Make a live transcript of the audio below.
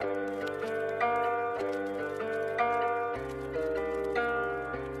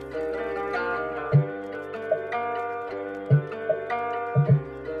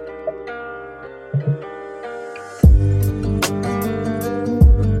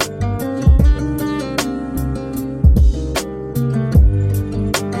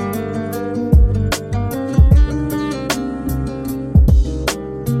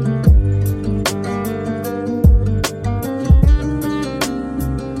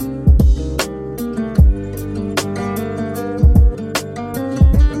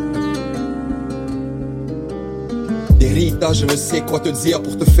Sunya, je ne sais quoi te dire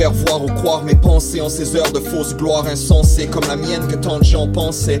pour te faire voir ou croire mes pensées en ces heures de fausses gloires insensées comme la mienne que tant de gens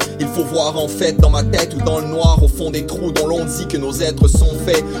pensaient. Il faut voir en fait dans ma tête ou dans le noir, au fond des trous dont l'on dit que nos êtres sont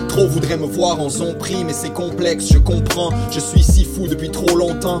faits. Trop voudraient me voir en zombie, mais c'est complexe, je comprends. Je suis si fou depuis trop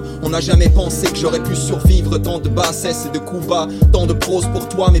longtemps. On n'a jamais pensé que j'aurais pu survivre tant de bassesse et de coups bas. Tant de prose pour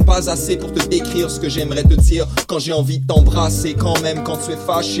toi, mais pas assez pour te décrire ce que j'aimerais te dire quand j'ai envie de t'embrasser. Quand même quand tu es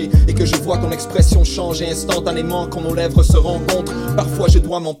fâché et que je vois ton expression changer instantanément quand nos lèvres se rencontrent. Parfois je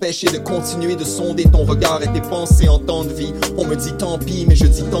dois m'empêcher de continuer de sonder ton regard et tes pensées en temps de vie. On me dit tant pis, mais je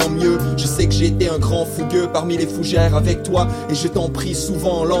dis tant mieux. Je sais que j'ai été un grand fougueux parmi les fougères avec toi, et je t'en prie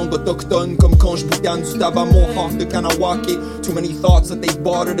souvent en langue autochtone, comme quand je bougane du tabac mohawk de Kanawake. Too many thoughts that they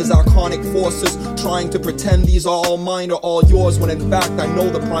bartered as archonic forces, trying to pretend these are all mine or all yours, when in fact I know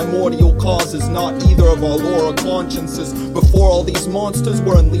the primordial cause is not either of our lore or consciences. Before all these monsters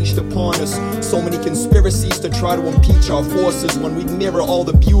were unleashed upon us, so many conspiracies to try to impeach our forces, when we mirror all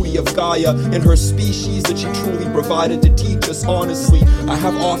the beauty of Gaia and her species that she truly provided to teach us. Honestly, I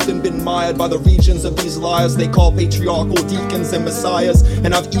have often been mired by the regions of these liars they call patriarchal deacons and messiahs,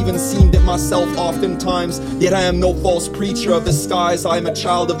 and I've even seemed it myself oftentimes. Yet I am no false preacher of the skies. I am a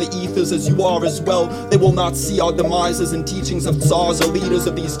child of the ethers, as you are as well. They will not see our demises and teachings of tsars or leaders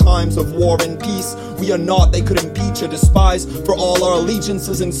of these times of war and peace. We are not, they could impeach or despise, for all our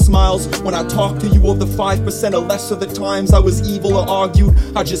allegiances and smiles. When I talk to you of the 5% or less of the times I was evil or argued,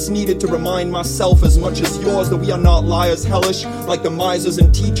 I just needed to remind myself as much as yours that we are not liars hellish, like the misers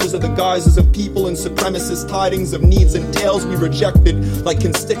and teachers of the guises of people and supremacist tidings of needs and tales we rejected, like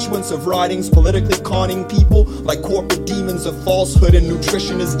constituents of writings politically conning people, like corporate demons of falsehood and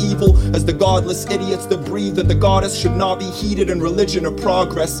nutrition is evil, as the godless idiots that breathe that the goddess should not be heeded in religion or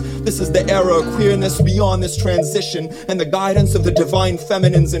progress. This is the era of queerness beyond this transition, and the guidance of the divine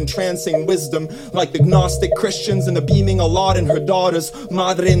feminine's entrancing wisdom, like the Gnostic Christians and the beaming Allah and her daughters,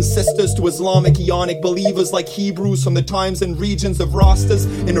 Madre and sisters to Islamic Ionic believers, like Hebrews from the times and regions of Rastas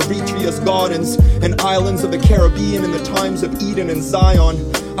in Eritrea's gardens, and islands of the Caribbean in the times of Eden and Zion.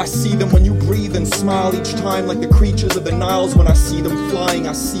 I see them when you breathe and smile each time, like the creatures of the Niles. When I see them flying,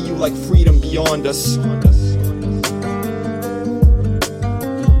 I see you like freedom beyond us.